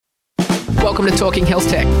Welcome to Talking Health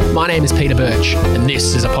Tech. My name is Peter Birch, and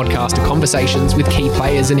this is a podcast of conversations with key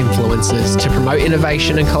players and influencers to promote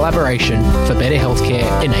innovation and collaboration for better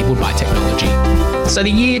healthcare enabled by technology. So the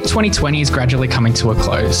year 2020 is gradually coming to a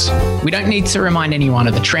close. We don't need to remind anyone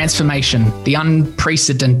of the transformation, the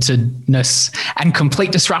unprecedentedness, and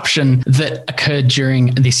complete disruption that occurred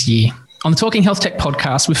during this year. On the Talking Health Tech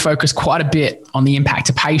podcast, we focus quite a bit on the impact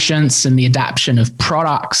to patients and the adaptation of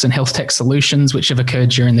products and health tech solutions which have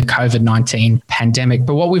occurred during the COVID-19 pandemic.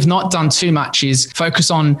 But what we've not done too much is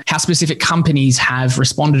focus on how specific companies have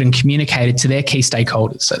responded and communicated to their key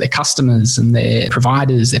stakeholders, so their customers and their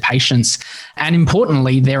providers, their patients, and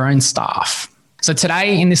importantly, their own staff. So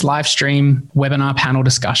today in this live stream webinar panel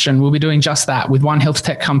discussion, we'll be doing just that with one health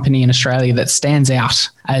tech company in Australia that stands out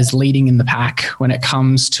as leading in the pack when it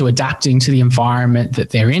comes to adapting to the environment that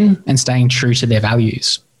they're in and staying true to their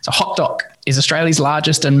values. So HotDoc is Australia's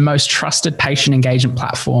largest and most trusted patient engagement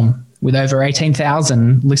platform with over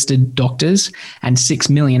 18,000 listed doctors and 6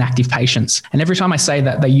 million active patients. And every time I say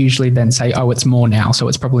that, they usually then say, oh, it's more now. So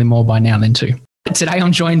it's probably more by now then too. Today,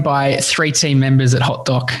 I'm joined by 3 team members at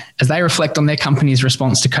HotDoc as they reflect on their company's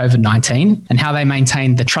response to COVID-19 and how they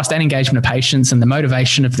maintain the trust and engagement of patients and the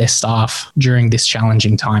motivation of their staff during this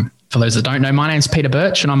challenging time. For those that don't know, my name's Peter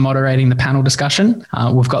Birch and I'm moderating the panel discussion.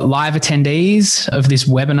 We've got live attendees of this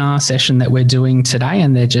webinar session that we're doing today,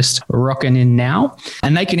 and they're just rocking in now.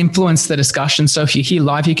 And they can influence the discussion. So if you're here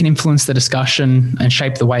live, you can influence the discussion and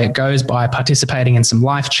shape the way it goes by participating in some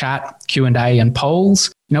live chat, Q&A and polls.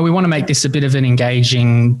 You know, we want to make this a bit of an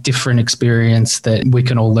engaging, different experience that we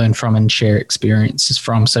can all learn from and share experiences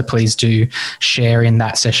from. So please do share in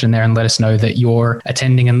that session there and let us know that you're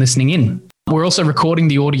attending and listening in. We're also recording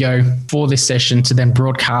the audio for this session to then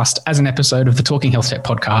broadcast as an episode of the Talking Health Tech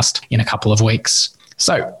podcast in a couple of weeks.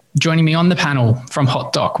 So joining me on the panel from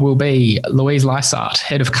HotDoc will be Louise Lysart,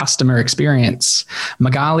 Head of Customer Experience,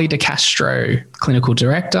 Magali De Castro, Clinical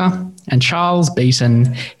Director, and Charles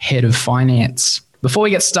Beaton, Head of Finance. Before we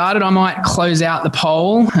get started, I might close out the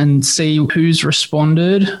poll and see who's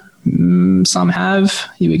responded. Some have.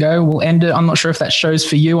 Here we go. We'll end it. I'm not sure if that shows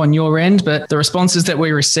for you on your end, but the responses that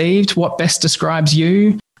we received, what best describes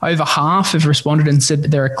you? Over half have responded and said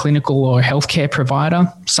that they're a clinical or healthcare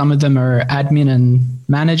provider. Some of them are admin and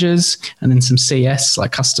managers, and then some CS,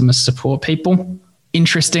 like customer support people.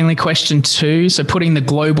 Interestingly, question 2, so putting the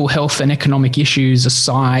global health and economic issues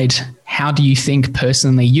aside, how do you think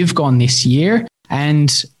personally you've gone this year?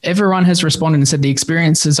 And everyone has responded and said the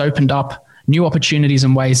experience has opened up new opportunities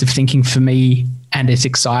and ways of thinking for me, and it's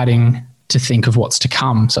exciting to think of what's to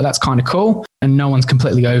come. So that's kind of cool. And no one's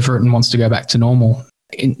completely over it and wants to go back to normal.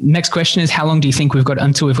 Next question is, how long do you think we've got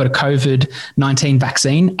until we've got a COVID-19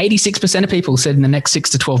 vaccine? 86% of people said in the next 6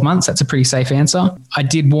 to 12 months. That's a pretty safe answer. I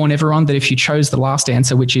did warn everyone that if you chose the last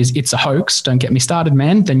answer, which is it's a hoax, don't get me started,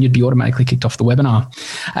 man, then you'd be automatically kicked off the webinar.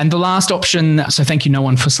 And the last option, so thank you, no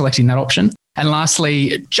one, for selecting that option. And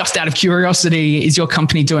lastly, just out of curiosity, is your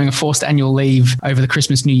company doing a forced annual leave over the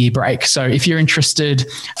Christmas New Year break? So if you're interested,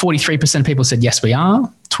 43% of people said, yes, we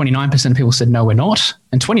are. 29% of people said, no, we're not.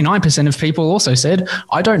 And 29% of people also said,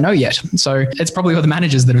 I don't know yet. So it's probably all the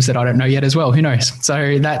managers that have said, I don't know yet as well. Who knows?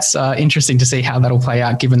 So that's interesting to see how that'll play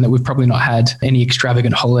out, given that we've probably not had any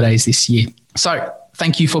extravagant holidays this year. So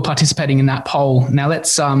thank you for participating in that poll. Now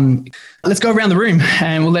let's go around the room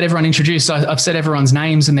and we'll let everyone introduce. I've said everyone's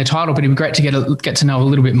names and their title, but it'd be great to get to know a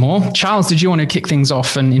little bit more. Charles, did you want to kick things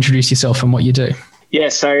off and introduce yourself and what you do? Yeah,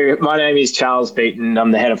 so my name is Charles Beaton.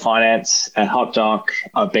 I'm the Head of Finance at HotDoc.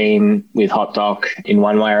 I've been with HotDoc in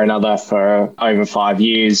one way or another for over 5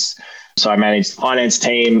 years. So I manage the finance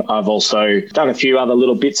team. I've also done a few other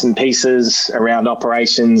little bits and pieces around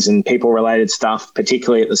operations and people-related stuff,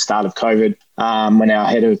 particularly at the start of COVID, when our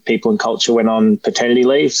head of people and culture went on paternity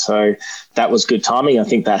leave. So that was good timing. I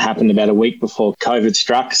think that happened about a week before COVID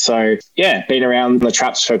struck. So yeah, been around the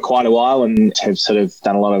traps for quite a while and have sort of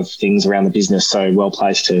done a lot of things around the business. So well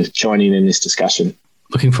placed to join in this discussion.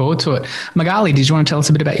 Looking forward to it. Magali, did you want to tell us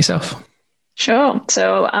a bit about yourself? Sure.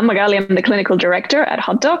 So I'm Magali. I'm the clinical director at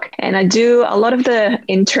HotDoc, and I do a lot of the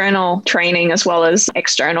internal training as well as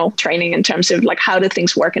external training in terms of like how do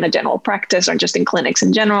things work in a general practice or just in clinics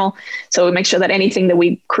in general. So we make sure that anything that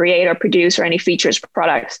we create or produce or any features,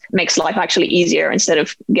 products makes life actually easier instead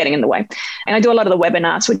of getting in the way. And I do a lot of the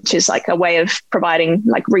webinars, which is like a way of providing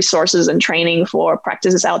like resources and training for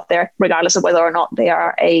practices out there, regardless of whether or not they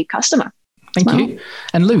are a customer. Thank you.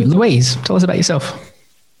 And Louise, tell us about yourself.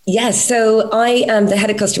 Yes, so I am the Head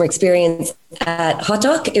of Customer Experience at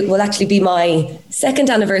HotDoc. It will actually be my second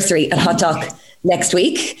anniversary at HotDoc next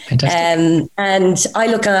week. Fantastic. And I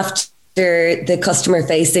look after the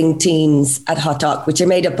customer-facing teams at HotDoc, which are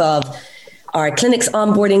made up of our clinics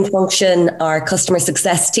onboarding function, our customer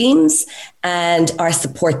success teams, and our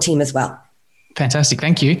support team as well. Fantastic.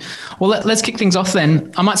 Thank you. Well, let's kick things off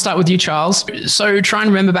then. I might start with you, Charles. So try and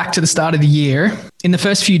remember back to the start of the year. In the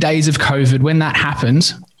first few days of COVID, when that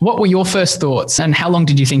happened, what were your first thoughts and how long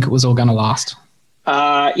did you think it was all going to last?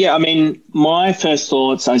 My first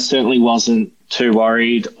thoughts, I certainly wasn't too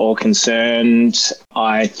worried or concerned.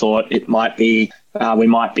 I thought it might be we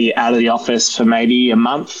might be out of the office for maybe a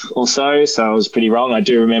month or so. So I was pretty wrong. I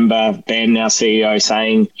do remember Ben, our CEO,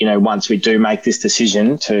 saying, once we do make this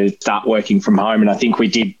decision to start working from home, and I think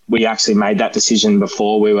we actually made that decision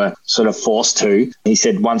before we were sort of forced to. He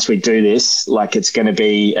said, once we do this, it's going to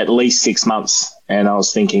be at least 6 months. And I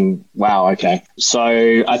was thinking, wow, okay. So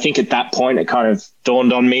I think at that point, it kind of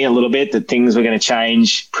dawned on me a little bit that things were going to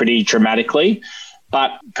change pretty dramatically.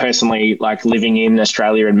 But personally, living in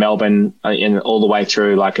Australia and Melbourne and all the way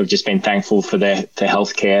through, I've just been thankful for the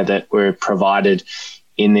healthcare that we're provided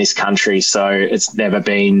in this country. So it's never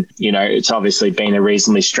been, it's obviously been a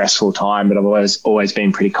reasonably stressful time, but I've always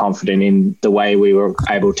been pretty confident in the way we were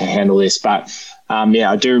able to handle this. But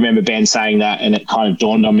I do remember Ben saying that, and it kind of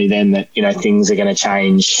dawned on me then that, things are going to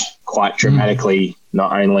change quite dramatically,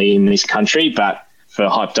 not only in this country, but for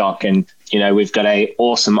HotDoc. And, we've got an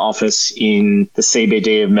awesome office in the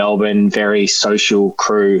CBD of Melbourne, very social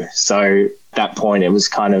crew. So at that point, it was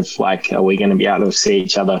kind of are we going to be able to see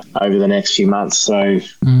each other over the next few months? So,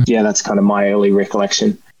 that's kind of my early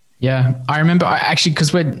recollection. Yeah, I remember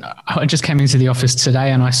because I just came into the office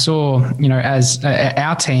today and I saw, as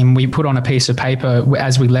our team, we put on a piece of paper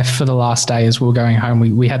as we left for the last day as we were going home.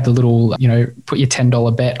 We had the little, put your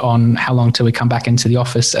 $10 bet on how long till we come back into the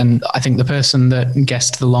office. And I think the person that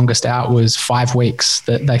guessed the longest out was 5 weeks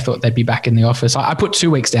that they thought they'd be back in the office. I put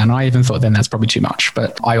 2 weeks down. I even thought then that's probably too much,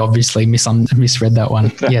 but I obviously misread that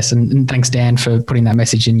one. Yes. And thanks, Dan, for putting that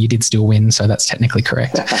message in. You did still win, so that's technically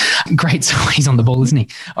correct. Great. So he's on the ball, isn't he?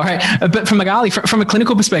 All right. But from Magali, from a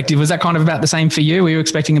clinical perspective, was that kind of about the same for you? Were you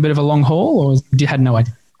expecting a bit of a long haul or you had no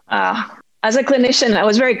idea? As a clinician, I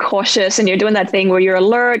was very cautious, and you're doing that thing where you're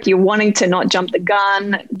alert, you're wanting to not jump the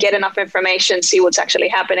gun, get enough information, see what's actually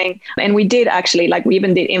happening. And we did actually, we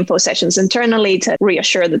even did info sessions internally to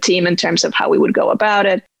reassure the team in terms of how we would go about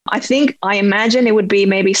it. I imagine it would be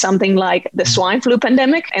maybe something like the swine flu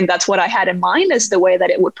pandemic. And that's what I had in mind as the way that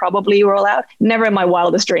it would probably roll out. Never in my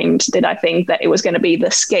wildest dreams did I think that it was going to be the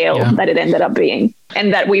scale that it ended up being.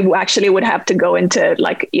 And that we actually would have to go into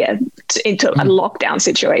into a lockdown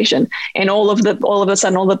situation. And all of a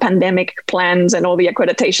sudden, all the pandemic plans and all the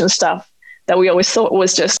accreditation stuff that we always thought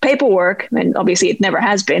was just paperwork. And obviously it never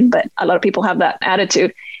has been, but a lot of people have that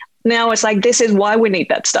attitude. Now it's this is why we need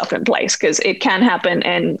that stuff in place, because it can happen.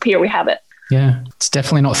 And here we have it. Yeah, it's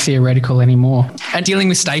definitely not theoretical anymore. And dealing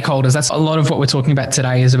with stakeholders, that's a lot of what we're talking about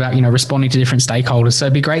today is about, responding to different stakeholders. So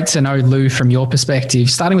it'd be great to know, Lou, from your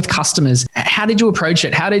perspective, starting with customers, how did you approach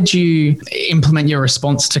it? How did you implement your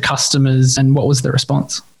response to customers and what was the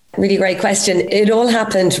response? Really great question. It all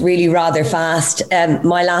happened really rather fast.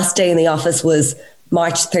 My last day in the office was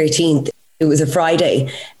March 13th. It was a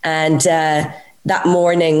Friday. And that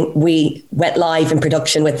morning, we went live in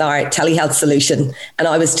production with our telehealth solution. And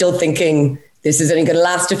I was still thinking, this is only going to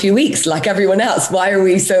last a few weeks like everyone else. Why are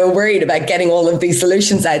we so worried about getting all of these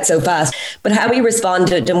solutions out so fast? But how we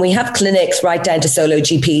responded, and we have clinics right down to solo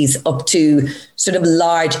GPs up to sort of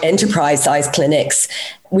large enterprise sized clinics.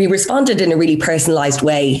 We responded in a really personalized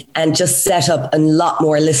way and just set up a lot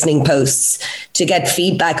more listening posts to get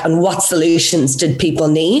feedback on what solutions did people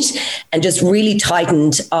need, and just really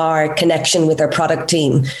tightened our connection with our product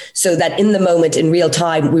team so that in the moment, in real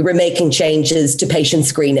time, we were making changes to patient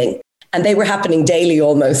screening. And they were happening daily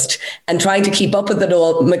almost. And trying to keep up with it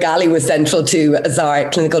all, Magali was central to as our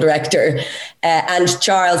clinical director. And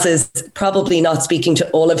Charles is probably not speaking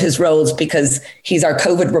to all of his roles because he's our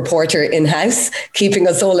COVID reporter in-house, keeping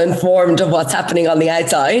us all informed of what's happening on the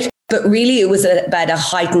outside. But really, it was about a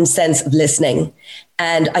heightened sense of listening.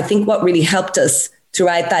 And I think what really helped us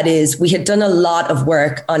throughout that is we had done a lot of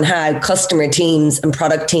work on how customer teams and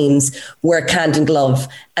product teams work hand in glove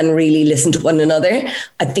and really listen to one another.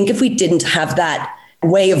 I think if we didn't have that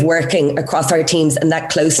way of working across our teams and that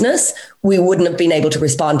closeness, we wouldn't have been able to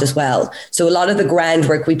respond as well. So a lot of the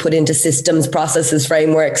groundwork we put into systems, processes,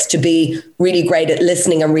 frameworks to be really great at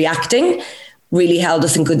listening and reacting really held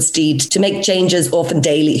us in good stead to make changes often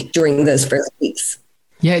daily during those first weeks.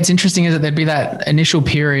 Yeah, it's interesting is that there'd be that initial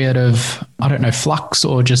period of, I don't know, flux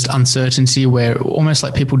or just uncertainty where almost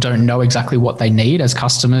like people don't know exactly what they need as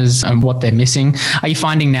customers and what they're missing. Are you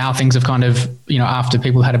finding now things have kind of, after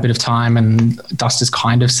people had a bit of time and dust is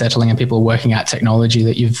kind of settling and people are working out technology,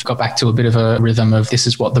 that you've got back to a bit of a rhythm of this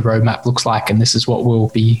is what the roadmap looks like and this is what we'll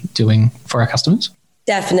be doing for our customers?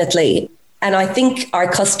 Definitely. And I think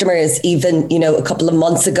our customers, even, a couple of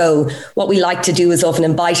months ago, what we like to do is often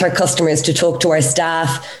invite our customers to talk to our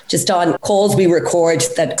staff just on calls we record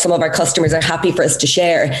that some of our customers are happy for us to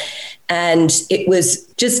share. And it was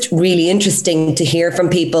just really interesting to hear from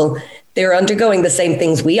people. They're undergoing the same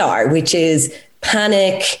things we are, which is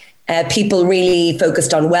panic, people really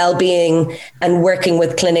focused on well-being and working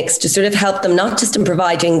with clinics to sort of help them, not just in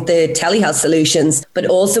providing the telehealth solutions, but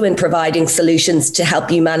also in providing solutions to help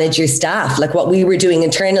you manage your staff. Like what we were doing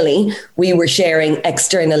internally, we were sharing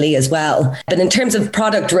externally as well. But in terms of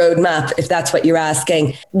product roadmap, if that's what you're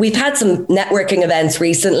asking, we've had some networking events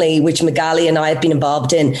recently, which Magali and I have been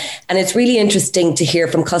involved in. And it's really interesting to hear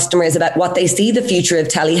from customers about what they see the future of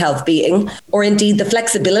telehealth being, or indeed the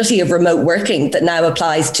flexibility of remote working that now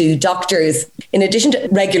applies to doctors, in addition to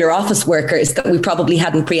regular office workers that we probably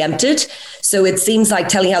hadn't preempted. So it seems like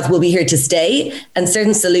telehealth will be here to stay, and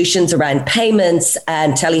certain solutions around payments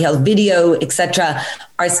and telehealth video, etc.,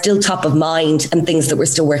 are still top of mind and things that we're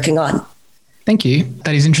still working on. Thank you.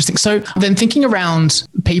 That is interesting. So then thinking around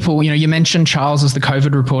people, you mentioned Charles as the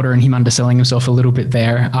COVID reporter and him underselling himself a little bit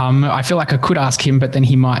there. I feel like I could ask him, but then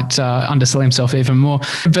he might undersell himself even more.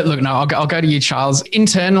 But look, no, I'll go to you, Charles.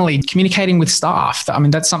 Internally, communicating with staff,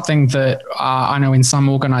 that's something that I know in some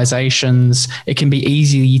organizations, it can be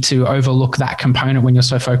easy to overlook that component when you're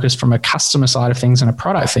so focused from a customer side of things and a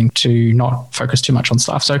product thing to not focus too much on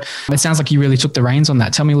staff. So it sounds like you really took the reins on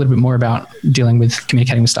that. Tell me a little bit more about dealing with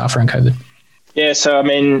communicating with staff around COVID. Yeah, so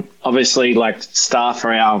obviously, staff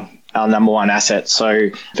are our number one asset. So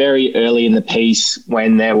very early in the piece,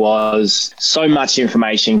 when there was so much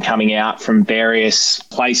information coming out from various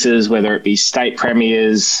places, whether it be state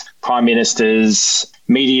premiers, prime ministers,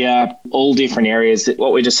 media, all different areas,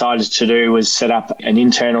 what we decided to do was set up an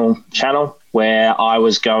internal channel where I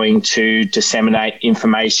was going to disseminate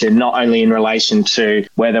information, not only in relation to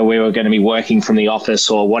whether we were going to be working from the office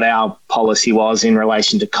or what our policy was in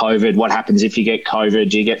relation to COVID, what happens if you get COVID,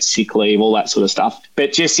 do you get sick leave, all that sort of stuff,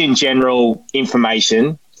 but just in general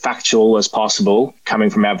information, factual as possible, coming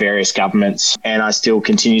from our various governments. And I still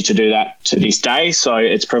continue to do that to this day. So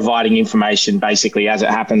it's providing information basically as it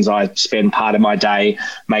happens. I spend part of my day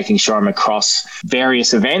making sure I'm across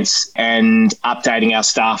various events and updating our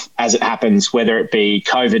staff as it happens, whether it be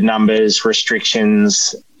COVID numbers,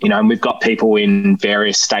 restrictions, and we've got people in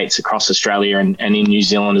various states across Australia and in New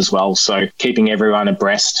Zealand as well. So keeping everyone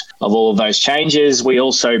abreast of all of those changes. We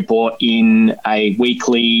also brought in a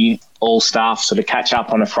weekly all staff sort of catch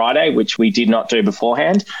up on a Friday, which we did not do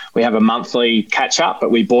beforehand. We have a monthly catch up, but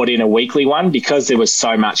we brought in a weekly one because there was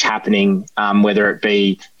so much happening, whether it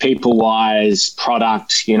be people wise,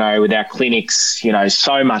 product, with our clinics,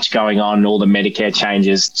 so much going on, all the Medicare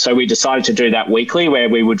changes. So we decided to do that weekly where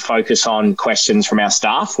we would focus on questions from our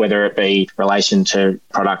staff, whether it be relation to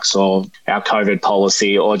products or our COVID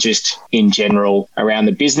policy or just in general around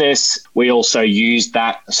the business. We also used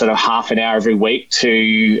that sort of half an hour every week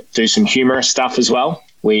to do some humorous stuff as well.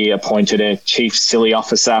 We appointed a chief silly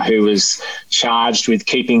officer who was charged with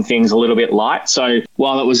keeping things a little bit light. So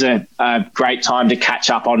while it was a great time to catch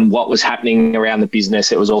up on what was happening around the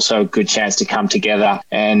business, it was also a good chance to come together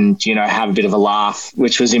and, have a bit of a laugh,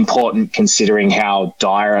 which was important considering how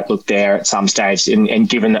dire it looked there at some stage. And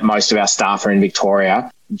given that most of our staff are in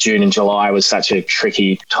Victoria, June and July was such a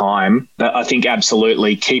tricky time. But I think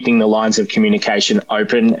absolutely keeping the lines of communication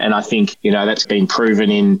open. And I think, that's been proven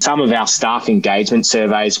in some of our staff engagement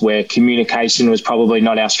surveys where communication was probably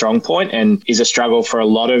not our strong point and is a struggle for a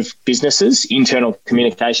lot of businesses, internal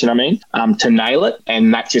communication, to nail it.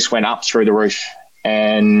 And that just went up through the roof.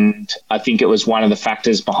 And I think it was one of the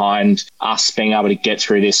factors behind us being able to get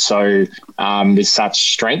through this with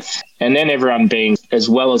such strength. And then everyone being as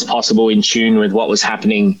well as possible in tune with what was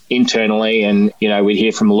happening internally. And, we'd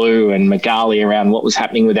hear from Lou and Magali around what was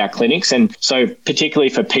happening with our clinics. And so particularly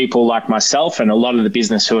for people like myself and a lot of the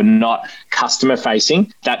business who are not customer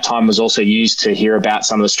facing, that time was also used to hear about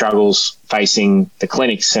some of the struggles facing the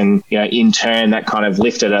clinics. And, in turn, that kind of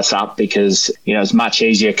lifted us up because, it's much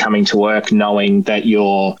easier coming to work knowing that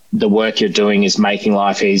the work you're doing is making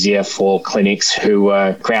life easier for clinics who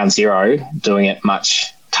were ground zero, doing it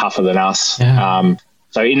much tougher than us. Yeah.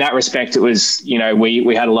 So in that respect, it was,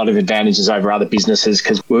 we had a lot of advantages over other businesses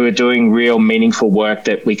because we were doing real meaningful work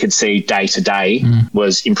that we could see day to day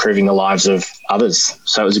was improving the lives of others.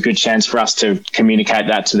 So it was a good chance for us to communicate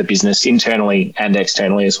that to the business internally and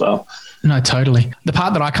externally as well. No, totally. The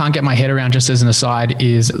part that I can't get my head around, just as an aside,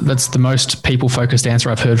 is that's the most people-focused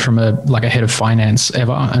answer I've heard from a head of finance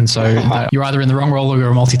ever. And so you're either in the wrong role or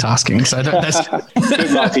you're multitasking. So that's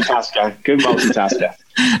Good multitasker.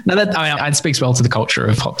 No, it speaks well to the culture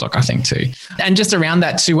of HotDoc, I think, too. And just around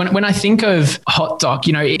that too, when I think of HotDoc,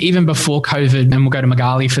 even before COVID, and we'll go to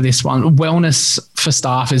Magali for this one, wellness for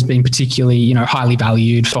staff has been particularly, highly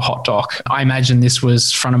valued for HotDoc. I imagine this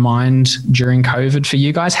was front of mind during COVID for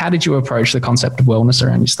you guys. How did you approach the concept of wellness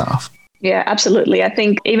around your staff? Yeah, absolutely. I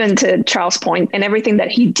think even to Charles' point and everything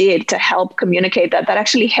that he did to help communicate that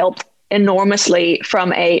actually helped enormously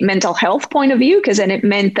from a mental health point of view, because then it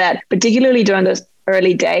meant that particularly during those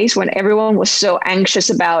early days when everyone was so anxious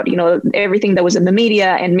about, everything that was in the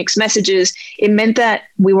media and mixed messages, it meant that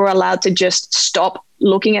we were allowed to just stop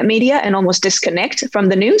looking at media and almost disconnect from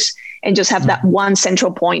the news and just have that one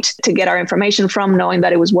central point to get our information from, knowing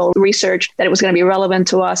that it was well researched, that it was going to be relevant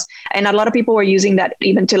to us. And a lot of people were using that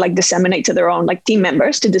even to disseminate to their own team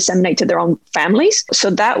members, to disseminate to their own families. So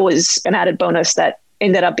that was an added bonus that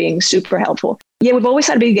ended up being super helpful. Yeah, we've always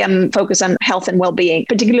had a big focus on health and well-being,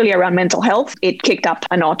 particularly around mental health. It kicked up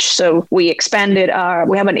a notch. So we expanded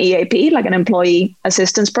we have an EAP, an employee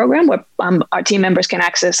assistance program, where our team members can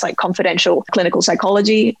access confidential clinical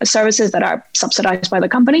psychology services that are subsidized by the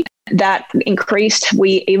company. That increased.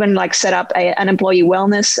 We even set up an employee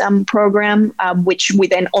wellness program, which we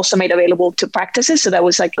then also made available to practices. So that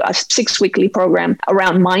was a 6-weekly program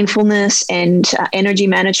around mindfulness and energy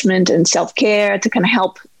management and self-care to kind of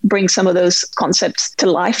help bring some of those concepts to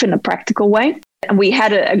life in a practical way. And we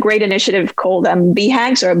had a great initiative called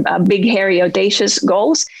BHAGs, or Big, Hairy, Audacious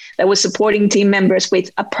Goals, that was supporting team members with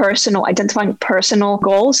identifying personal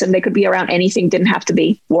goals. And they could be around anything, didn't have to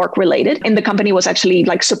be work related. And the company was actually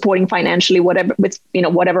supporting financially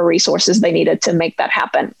whatever resources they needed to make that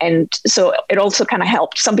happen. And so it also kind of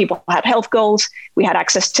helped. Some people had health goals. We had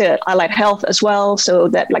access to allied health as well. So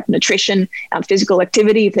that nutrition and physical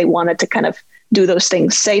activity, if they wanted to kind of do those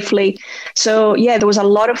things safely. So yeah, there was a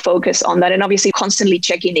lot of focus on that, and obviously constantly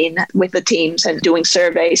checking in with the teams and doing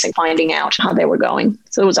surveys and finding out how they were going.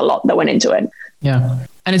 So there was a lot that went into it. Yeah.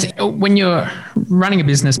 And it's when you're running a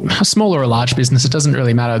business, a small or a large business, it doesn't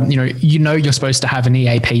really matter. You're supposed to have an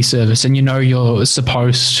EAP service, and you're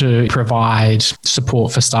supposed to provide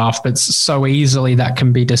support for staff, but so easily that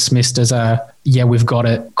can be dismissed as we've got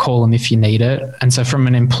it, call them if you need it. And so from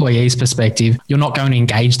an employee's perspective, you're not going to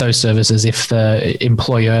engage those services if the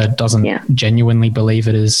employer doesn't genuinely believe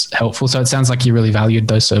it is helpful. So it sounds like you really valued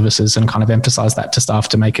those services and kind of emphasized that to staff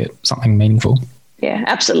to make it something meaningful. Yeah,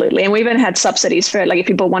 absolutely. And we even had subsidies for if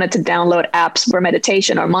people wanted to download apps for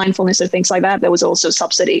meditation or mindfulness or things like that, there was also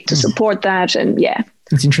subsidy to support that. And yeah.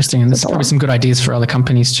 It's interesting. And there's probably some good ideas for other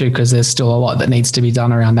companies too, because there's still a lot that needs to be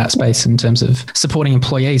done around that space in terms of supporting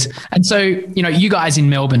employees. And so, you guys in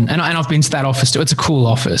Melbourne, and I've been to that office too. It's a cool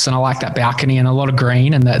office, and I like that balcony and a lot of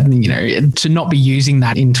green, and that, to not be using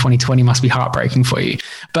that in 2020 must be heartbreaking for you.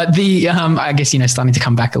 But I guess, starting to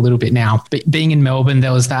come back a little bit now, but being in Melbourne,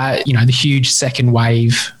 there was that, the huge second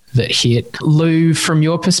wave that hit. Lou, from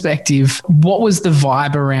your perspective, what was the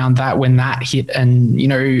vibe around that when that hit? And,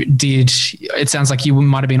 it sounds like you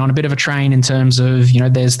might have been on a bit of a train in terms of,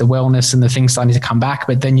 there's the wellness and the things starting to come back,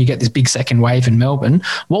 but then you get this big second wave in Melbourne.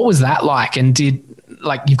 What was that like? And you've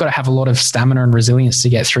got to have a lot of stamina and resilience to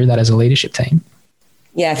get through that as a leadership team.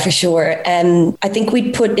 Yeah, for sure. I think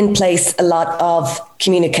we put in place a lot of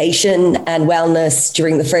communication and wellness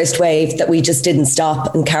during the first wave that we just didn't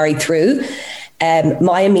stop and carry through.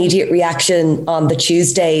 My immediate reaction on the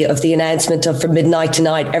Tuesday of the announcement of from midnight to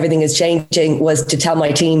night, everything is changing, was to tell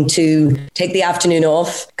my team to take the afternoon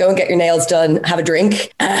off, go and get your nails done, have a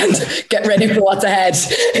drink, and get ready for what's ahead.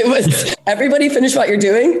 It was everybody finish what you're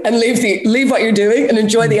doing and leave what you're doing and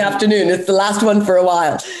enjoy the afternoon. It's the last one for a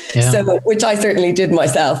while. Yeah. So, which I certainly did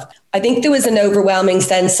myself. I think there was an overwhelming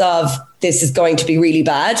sense of this is going to be really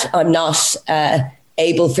bad. I'm not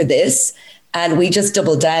able for this. And we just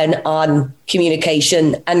doubled down on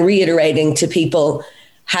communication and reiterating to people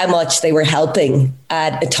how much they were helping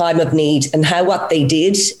at a time of need and how what they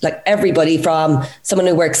did, everybody from someone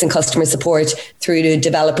who works in customer support through to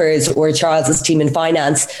developers or Charles's team in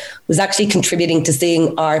finance, was actually contributing to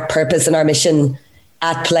seeing our purpose and our mission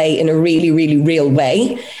at play in a really, really real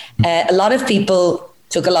way. A lot of people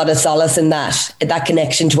took a lot of solace in that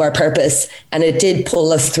connection to our purpose. And it did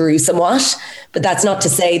pull us through somewhat. But that's not to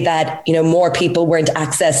say that, more people weren't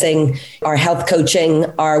accessing our health coaching,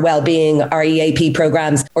 our well-being, our EAP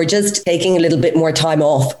programs, or just taking a little bit more time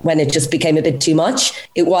off when it just became a bit too much.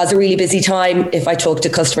 It was a really busy time. If I talk to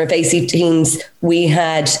customer-facing teams, we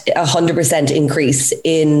had 100% increase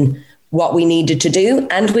in what we needed to do.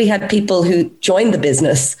 And we had people who joined the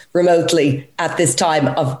business remotely at this time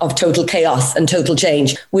of total chaos and total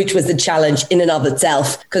change, which was a challenge in and of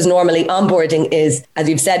itself. Because normally onboarding is, as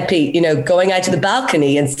you've said, Pete, going out to the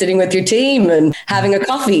balcony and sitting with your team and having a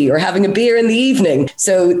coffee or having a beer in the evening.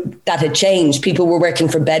 So that had changed. People were working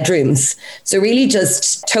from bedrooms. So really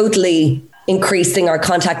just totally increasing our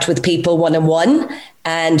contact with people one-on-one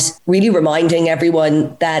and really reminding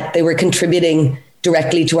everyone that they were contributing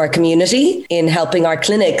directly to our community in helping our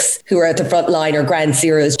clinics who are at the front line or ground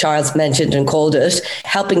zero, as Charles mentioned and called it,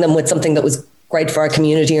 helping them with something that was great for our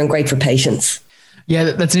community and great for patients.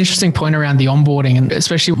 Yeah, that's an interesting point around the onboarding, and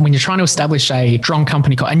especially when you're trying to establish a strong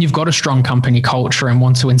company and you've got a strong company culture and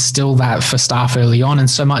want to instill that for staff early on. And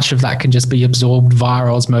so much of that can just be absorbed via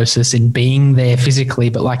osmosis in being there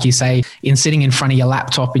physically. But like you say, in sitting in front of your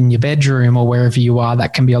laptop in your bedroom or wherever you are,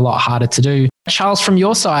 that can be a lot harder to do. Charles, from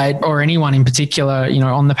your side or anyone in particular,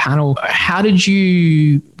 on the panel, how did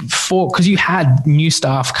you, because you had new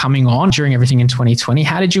staff coming on during everything in 2020,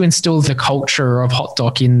 how did you instill the culture of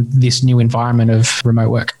HotDoc in this new environment of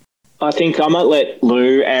remote work? I think I might let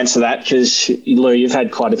Lou answer that because, Lou, you've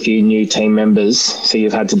had quite a few new team members, so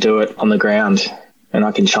you've had to do it on the ground, and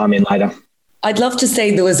I can chime in later. I'd love to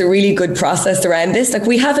say there was a really good process around this. Like,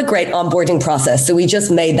 we have a great onboarding process. So we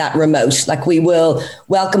just made that remote. Like, we will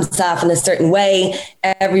welcome staff in a certain way.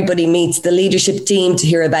 Everybody meets the leadership team to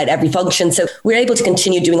hear about every function. So we're able to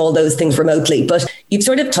continue doing all those things remotely. But you've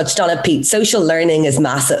sort of touched on it, Pete. Social learning is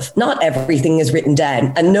massive. Not everything is written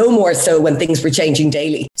down, and no more so when things were changing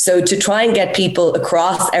daily. So to try and get people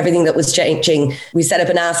across everything that was changing, we set up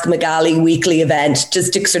an Ask Magali weekly event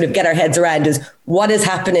just to sort of get our heads around what is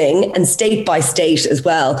happening, and state by state as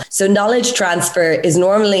well. So knowledge transfer is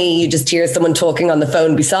normally you just hear someone talking on the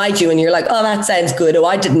phone beside you and you're like, oh, that sounds good. Oh,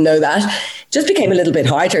 I didn't know that. Just became a little bit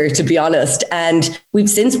harder, to be honest. And we've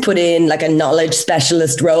since put in like a knowledge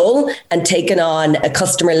specialist role and taken on a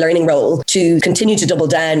customer learning role to continue to double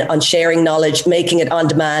down on sharing knowledge, making it on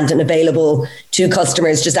demand and available to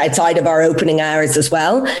customers just outside of our opening hours as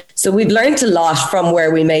well. So we've learned a lot from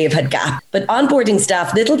where we may have had gap. But onboarding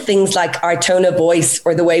staff, little things like our tone of voice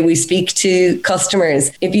or the way we speak to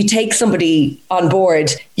customers. If you take somebody on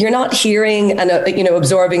board, you're not hearing and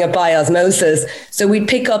absorbing it by osmosis. So we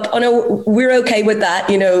pick up, oh no, we're okay with that.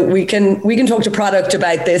 We can talk to product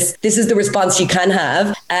about this. This is the response you can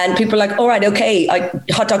have. And people are like, all right, okay.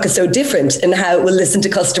 HotDoc is so different in how it will listen to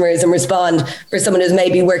customers and respond for someone who's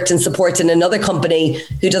maybe worked in support in another company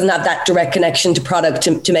who doesn't have that direct connection to product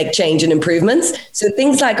to make change and improvements. So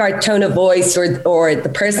things like our tone of voice or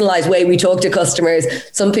the personalized way we talk to customers,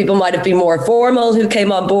 some people might have been more formal who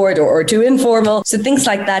came on board or too informal. So things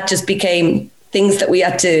like that just became things that we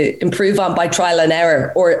had to improve on by trial and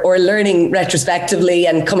error or learning retrospectively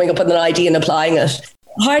and coming up with an idea and applying it.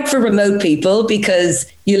 Hard for remote people because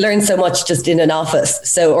you learn so much just in an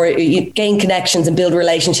office. Or you gain connections and build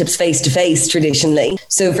relationships face to face traditionally.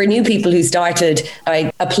 So for new people who started,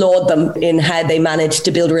 I applaud them in how they managed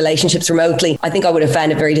to build relationships remotely. I think I would have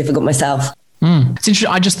found it very difficult myself. It's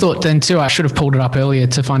interesting. I just thought then too, I should have pulled it up earlier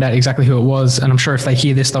to find out exactly who it was. And I'm sure if they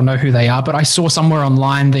hear this, they'll know who they are. But I saw somewhere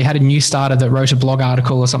online, they had a new starter that wrote a blog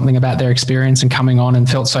article or something about their experience and coming on and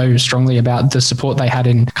felt so strongly about the support they had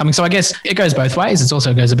in coming. So I guess it goes both ways. It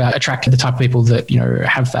also goes about attracting the type of people that,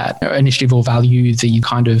 have that initiative or value the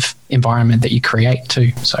kind of environment that you create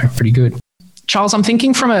too. So pretty good. Charles, I'm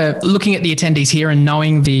thinking from looking at the attendees here and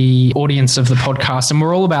knowing the audience of the podcast, and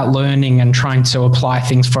we're all about learning and trying to apply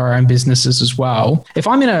things for our own businesses as well. If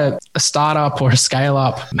I'm in a startup or a scale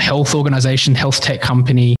up health organization, health tech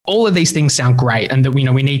company, all of these things sound great and that we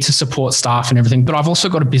need to support staff and everything, but I've also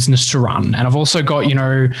got a business to run and I've also got,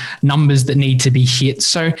 numbers that need to be hit.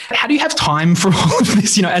 So how do you have time for all of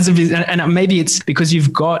this, as a business? And maybe it's because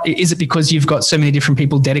you've got so many different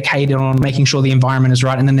people dedicated on making sure the environment is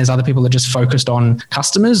right, and then there's other people that just focused on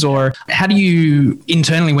customers? Or how do you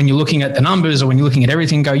internally, when you're looking at the numbers or when you're looking at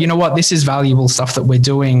everything, go, this is valuable stuff that we're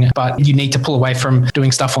doing, but you need to pull away from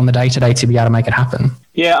doing stuff on the day-to-day to be able to make it happen?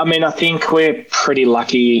 Yeah, I think we're pretty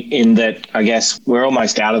lucky in that, I guess, we're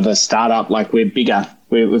almost out of the startup. Like, we're bigger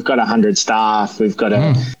We've got 100 staff. We've got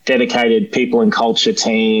a dedicated people and culture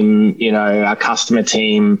team. You know, our customer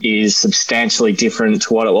team is substantially different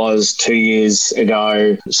to what it was 2 years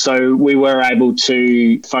ago. So we were able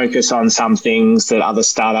to focus on some things that other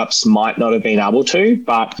startups might not have been able to.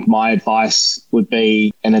 But my advice would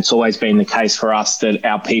be, and it's always been the case for us, that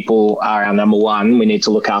our people are our number one. We need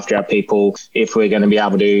to look after our people if we're going to be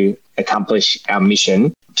able to accomplish our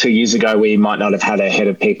mission. 2 years ago, we might not have had a head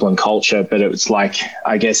of people and culture, but it was like,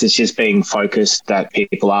 I guess it's just being focused that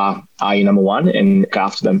people are your number one and look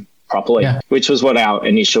after them properly, which was what our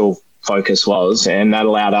initial focus was. And that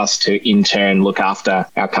allowed us to in turn look after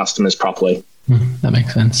our customers properly. That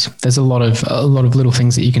makes sense. There's a lot of little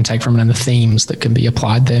things that you can take from it and the themes that can be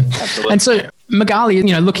applied there. Absolutely. And so, Magali, you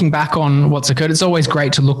know, looking back on what's occurred, it's always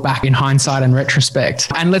great to look back in hindsight and retrospect.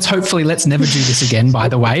 And let's never do this again, by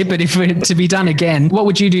the way. But if it to be done again, what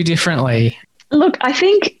would you do differently? Look, I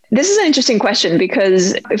think this is an interesting question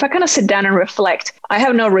because if I kind of sit down and reflect, I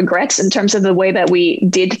have no regrets in terms of the way that we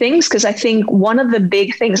did things. Because I think one of the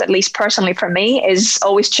big things, at least personally for me, is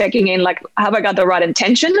always checking in, like, have I got the right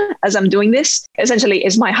intention as I'm doing this? Essentially,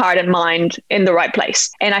 is my heart and mind in the right place?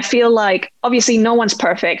 And I feel like, obviously, no one's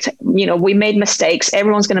perfect. You know, we made mistakes.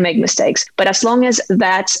 Everyone's going to make mistakes. But as long as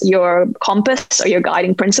that's your compass or your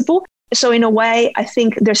guiding principle, so in a way, I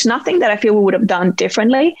think there's nothing that I feel we would have done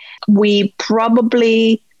differently. We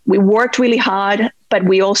worked really hard, but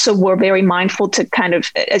we also were very mindful to kind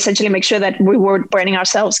of essentially make sure that we weren't burning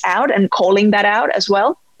ourselves out and calling that out as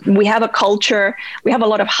well. We have a culture, we have a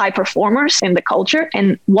lot of high performers in the culture.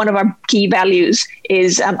 And one of our key values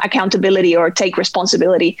is accountability or take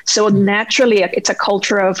responsibility. So naturally, it's a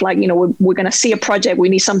culture of like, you know, we're going to see a project, we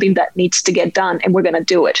need something that needs to get done and we're going to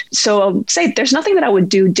do it. So I'll say there's nothing that I would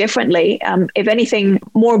do differently. If anything,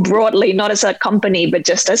 more broadly, not as a company, but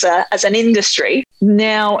just as an industry.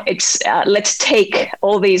 Now it's let's take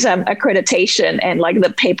all these accreditation and like the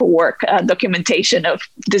paperwork, documentation of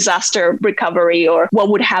disaster recovery or what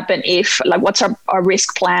would happen if, like, what's our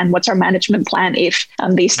risk plan? What's our management plan if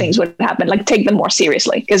these things would happen? Like, take them more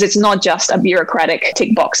seriously because it's not just a bureaucratic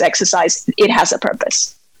tick box exercise. It has a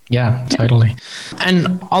purpose. Yeah, totally.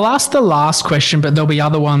 And I'll ask the last question, but there'll be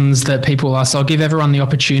other ones that people ask. So I'll give everyone the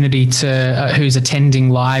opportunity to who's attending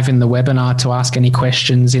live in the webinar to ask any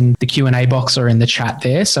questions in the Q&A box or in the chat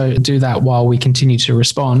there. So do that while we continue to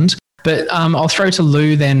respond. But I'll throw to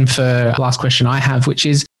Lou then for the last question I have, which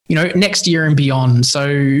is, you know, next year and beyond.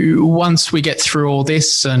 So once we get through all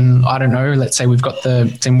this and I don't know, let's say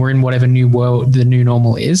we're in whatever new world the new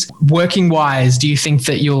normal is, working wise, do you think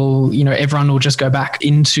that everyone will just go back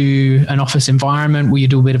into an office environment? Will you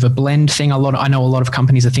do a bit of a blend thing? I know a lot of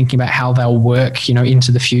companies are thinking about how they'll work, you know,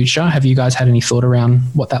 into the future. Have you guys had any thought around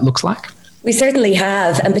what that looks like? We certainly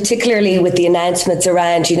have, and particularly with the announcements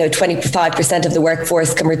around, 25% of the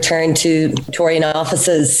workforce can return to Victorian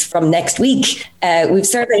offices from next week. We've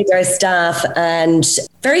surveyed our staff and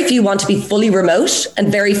very few want to be fully remote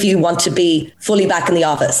and very few want to be fully back in the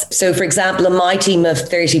office. So, for example, in my team of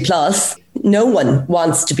 30 plus, no one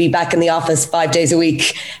wants to be back in the office 5 days a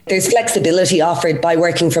week. There's flexibility offered by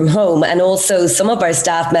working from home. And also some of our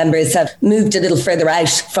staff members have moved a little further out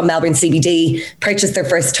from Melbourne CBD, purchased their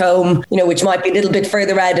first home, which might be a little bit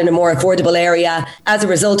further out in a more affordable area as a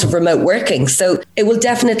result of remote working. So it will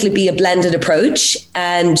definitely be a blended approach.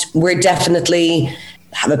 And we're definitely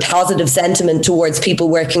have a positive sentiment towards people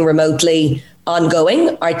working remotely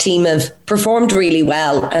ongoing. Our team have performed really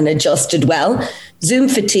well and adjusted well. Zoom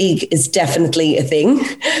fatigue is definitely a thing,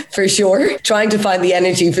 for sure. Trying to find the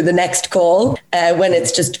energy for the next call when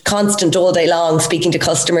it's just constant all day long, speaking to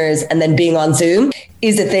customers and then being on Zoom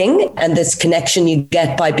is a thing. And this connection you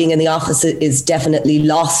get by being in the office is definitely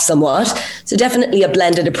lost somewhat. So definitely a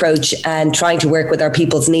blended approach and trying to work with our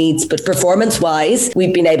people's needs. But performance-wise,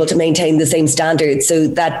 we've been able to maintain the same standards. So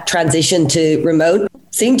that transition to remote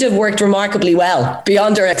seemed to have worked remarkably well,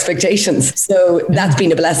 beyond our expectations. So that's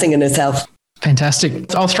been a blessing in itself.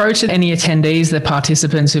 Fantastic. I'll throw to any attendees, the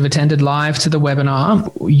participants who've attended live to the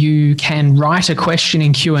webinar. You can write a question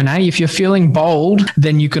in Q&A. If you're feeling bold,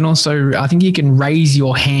 then you can also, I think you can raise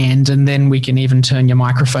your hand and then we can even turn your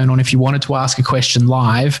microphone on if you wanted to ask a question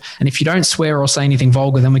live. And if you don't swear or say anything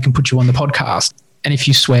vulgar, then we can put you on the podcast. And if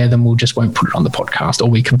you swear, then we just won't put it on the podcast or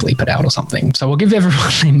we can bleep it out or something. So we'll give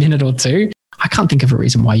everyone a minute or two. I can't think of a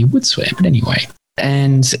reason why you would swear, but anyway.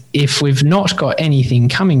 And if we've not got anything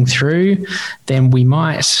coming through, then we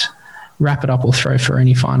might wrap it up or throw for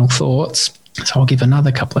any final thoughts. So I'll give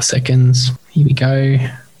another couple of seconds. Here we go.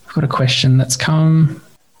 I've got a question that's come.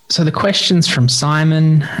 So the question's from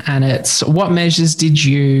Simon, and it's, what measures did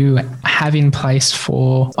you have in place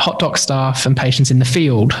for HotDoc staff and patients in the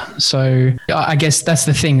field? So I guess that's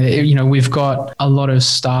the thing that, you know, we've got a lot of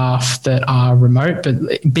staff that are remote, but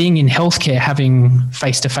being in healthcare, having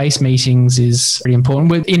face-to-face meetings is pretty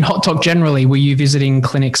important. In HotDoc generally, were you visiting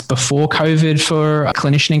clinics before COVID for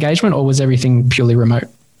clinician engagement, or was everything purely remote?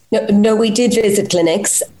 No, we did visit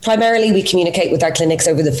clinics. Primarily, we communicate with our clinics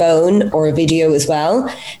over the phone or a video as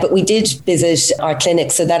well. But we did visit our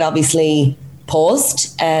clinics, so that obviously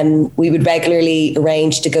paused. We would regularly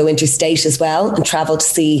arrange to go interstate as well and travel to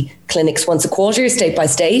see clinics once a quarter, state by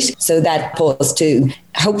state. So that paused too.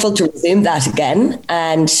 Hopeful to resume that again.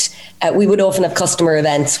 And we would often have customer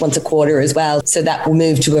events once a quarter as well. So that will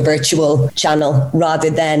move to a virtual channel rather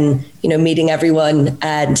than, you know, meeting everyone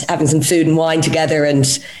and having some food and wine together and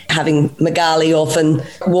having Magali often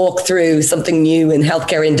walk through something new in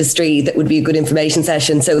healthcare industry that would be a good information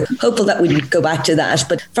session. So hopeful that we'd go back to that.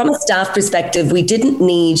 But from a staff perspective, we didn't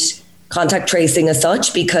need contact tracing as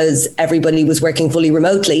such because everybody was working fully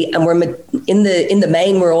remotely, and we're in the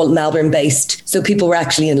main, we're all Melbourne based, so people were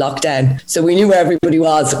actually in lockdown, so we knew where everybody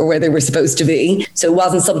was or where they were supposed to be. So it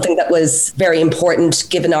wasn't something that was very important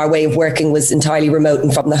given our way of working was entirely remote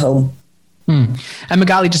and from the home. And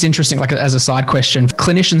Magali, just interesting, like as a side question,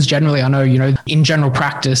 clinicians generally, I know, you know, in general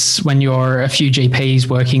practice, when you're a few GPs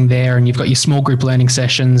working there and you've got your small group learning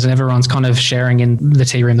sessions and everyone's kind of sharing in the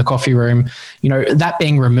tea room, the coffee room, you know, that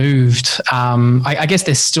being removed, I guess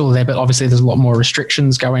they're still there, but obviously there's a lot more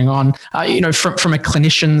restrictions going on. You know, from a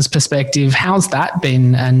clinician's perspective, how's that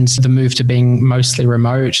been? And the move to being mostly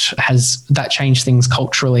remote, has that changed things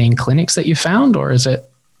culturally in clinics that you found, or is it?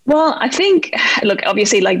 Well, I think, look,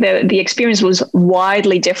 obviously, like the experience was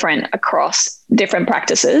widely different across different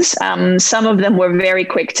practices. Some of them were very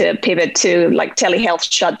quick to pivot to like telehealth,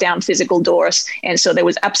 shut down physical doors. And so there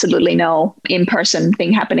was absolutely no in-person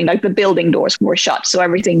thing happening. Like the building doors were shut. So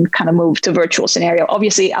everything kind of moved to virtual scenario.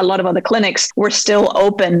 Obviously, a lot of other clinics were still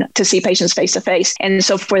open to see patients face to face. And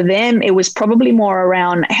so for them, it was probably more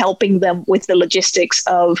around helping them with the logistics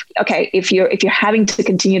of, okay, if you're having to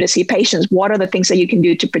continue to see patients, what are the things that you can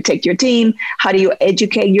do to protect your team? How do you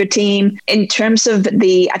educate your team? In terms of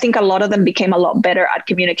I think a lot of them became a lot better at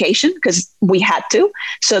communication because we had to.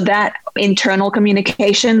 So that internal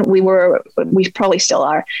communication, we probably still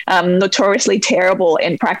are notoriously terrible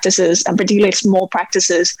in practices, and particularly small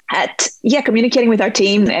practices at communicating with our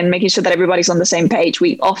team and making sure that everybody's on the same page.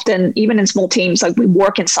 We often, even in small teams, like we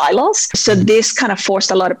work in silos. So this kind of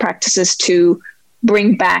forced a lot of practices to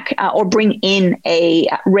bring back or bring in a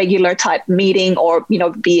regular type meeting, or, you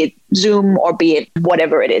know, be it Zoom or be it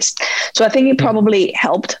whatever it is. So I think it probably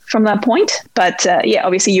helped from that point. But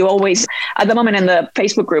obviously you always, at the moment in the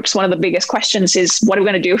Facebook groups, one of the biggest questions is, what are we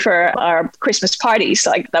going to do for our Christmas parties?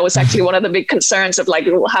 Like that was actually one of the big concerns of like,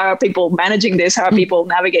 well, how are people managing this? How are people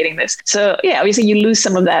navigating this? So obviously you lose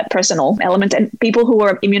some of that personal element, and people who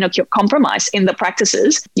were immunocompromised in the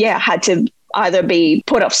practices, had to either be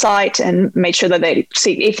put off site and made sure that they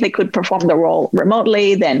see if they could perform the role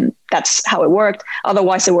remotely, then that's how it worked.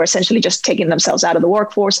 Otherwise, they were essentially just taking themselves out of the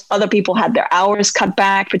workforce. Other people had their hours cut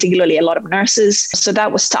back, particularly a lot of nurses. So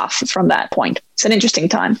that was tough from that point. It's an interesting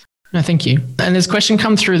time. No, thank you. And there's a question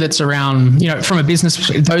come through that's around, you know, from a business,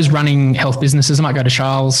 those running health businesses, I might go to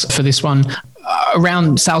Charles for this one,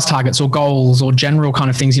 around sales targets or goals or general kind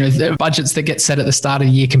of things, you know, the budgets that get set at the start of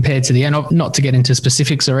the year compared to the end, not to get into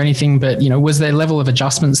specifics or anything, but, you know, was there a level of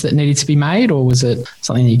adjustments that needed to be made, or was it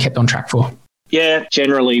something that you kept on track for? Yeah,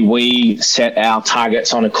 generally we set our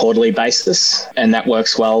targets on a quarterly basis, and that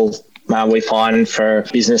works well. We find for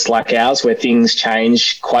a business like ours where things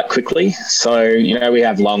change quite quickly. So, you know, we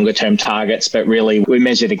have longer term targets, but really we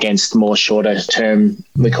measured against more shorter term,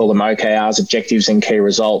 we call them OKRs, objectives and key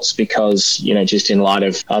results, because, you know, just in light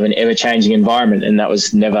of an ever changing environment, and that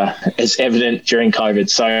was never as evident during COVID.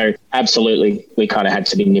 So absolutely, we kind of had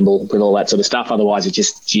to be nimble with all that sort of stuff. Otherwise it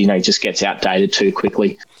just, you know, just gets outdated too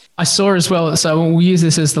quickly. I saw as well, so we'll use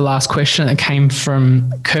this as the last question that came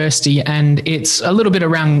from Kirsty, and it's a little bit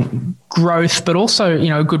around growth, but also, you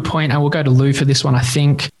know, a good point, and we'll go to Lou for this one, I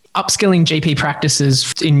think. Upskilling GP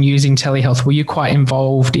practices in using telehealth, were you quite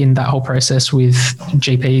involved in that whole process with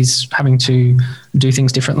GPs having to do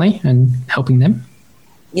things differently and helping them?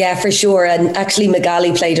 Yeah, for sure. And actually,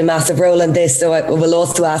 Magali played a massive role in this, so I will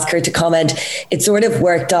also ask her to comment. It sort of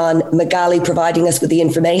worked on Magali providing us with the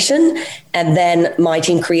information, and then my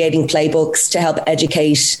team creating playbooks to help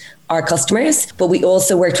educate our customers. But we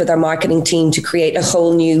also worked with our marketing team to create a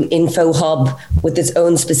whole new info hub with its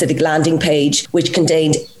own specific landing page, which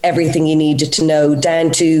contained everything you needed to know,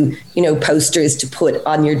 down to posters to put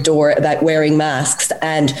on your door about wearing masks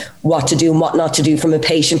and what to do and what not to do from a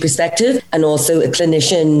patient perspective, and also a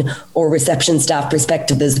clinician or reception staff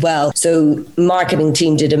perspective as well. So marketing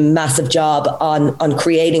team did a massive job on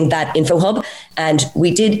creating that info hub. And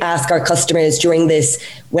we did ask our customers during this,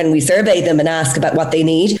 when we surveyed them and asked about what they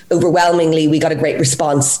need, overwhelmingly, we got a great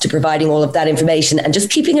response to providing all of that information and just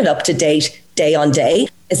keeping it up to date day on day.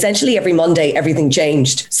 Essentially every Monday, everything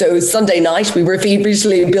changed. So Sunday night, we were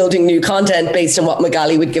feverishly building new content based on what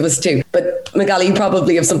Magali would give us too. But Magali, you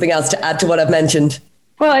probably have something else to add to what I've mentioned.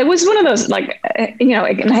 Well, it was one of those, and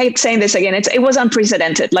I hate saying this again, it was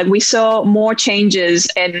unprecedented. Like, we saw more changes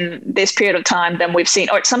in this period of time than we've seen,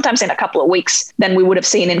 or sometimes in a couple of weeks, than we would have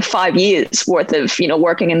seen in 5 years worth of,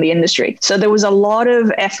 working in the industry. So there was a lot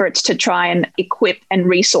of efforts to try and equip and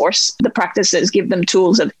resource the practices, give them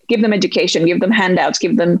tools, give them education, give them handouts,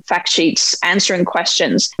 give them fact sheets, answering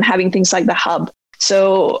questions, and having things like the hub.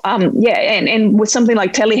 So, and with something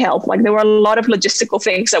like telehealth, like, there were a lot of logistical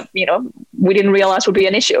things that, we didn't realize would be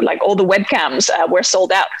an issue. Like, all the webcams were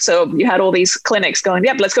sold out. So you had all these clinics going,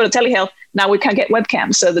 yep, let's go to telehealth. Now we can't get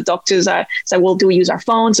webcams. So the doctors are saying, well, do we use our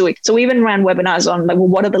phones? So we even ran webinars on, like, well,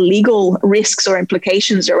 what are the legal risks or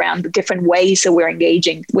implications around the different ways that we're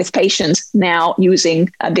engaging with patients now using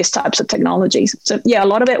these types of technologies. So yeah, a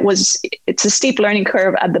lot of it it's a steep learning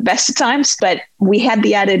curve at the best of times, but we had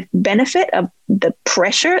the added benefit of the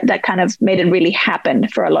pressure that kind of made it really happen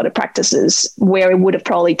for a lot of practices, where it would have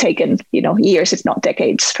probably taken, years, if not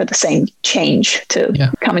decades, for the same change to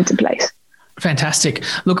come into place. Fantastic.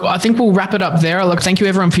 Look, I think we'll wrap it up there. Look, thank you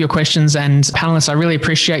everyone for your questions, and panelists, I really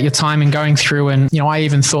appreciate your time in going through. And, I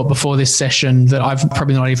even thought before this session that I've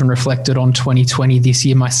probably not even reflected on 2020 this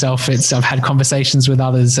year myself. I've had conversations with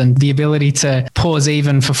others, and the ability to pause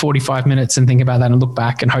even for 45 minutes and think about that and look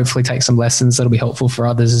back and hopefully take some lessons that'll be helpful for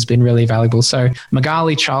others has been really valuable. So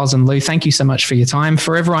Magali, Charles and Lou, thank you so much for your time.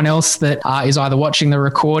 For everyone else that is either watching the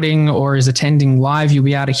recording or is attending live, you'll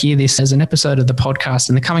be able to hear this as an episode of the podcast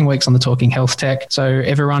in the coming weeks on the Talking Health Tech. So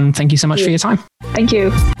everyone, thank you so much for your time. Thank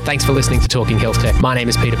you. Thanks for listening to Talking Health Tech. My name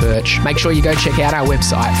is Peter Birch. Make sure you go check out our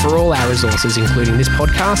website for all our resources, including this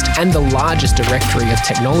podcast and the largest directory of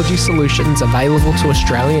technology solutions available to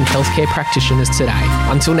Australian healthcare practitioners today.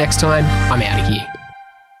 Until next time, I'm out of here.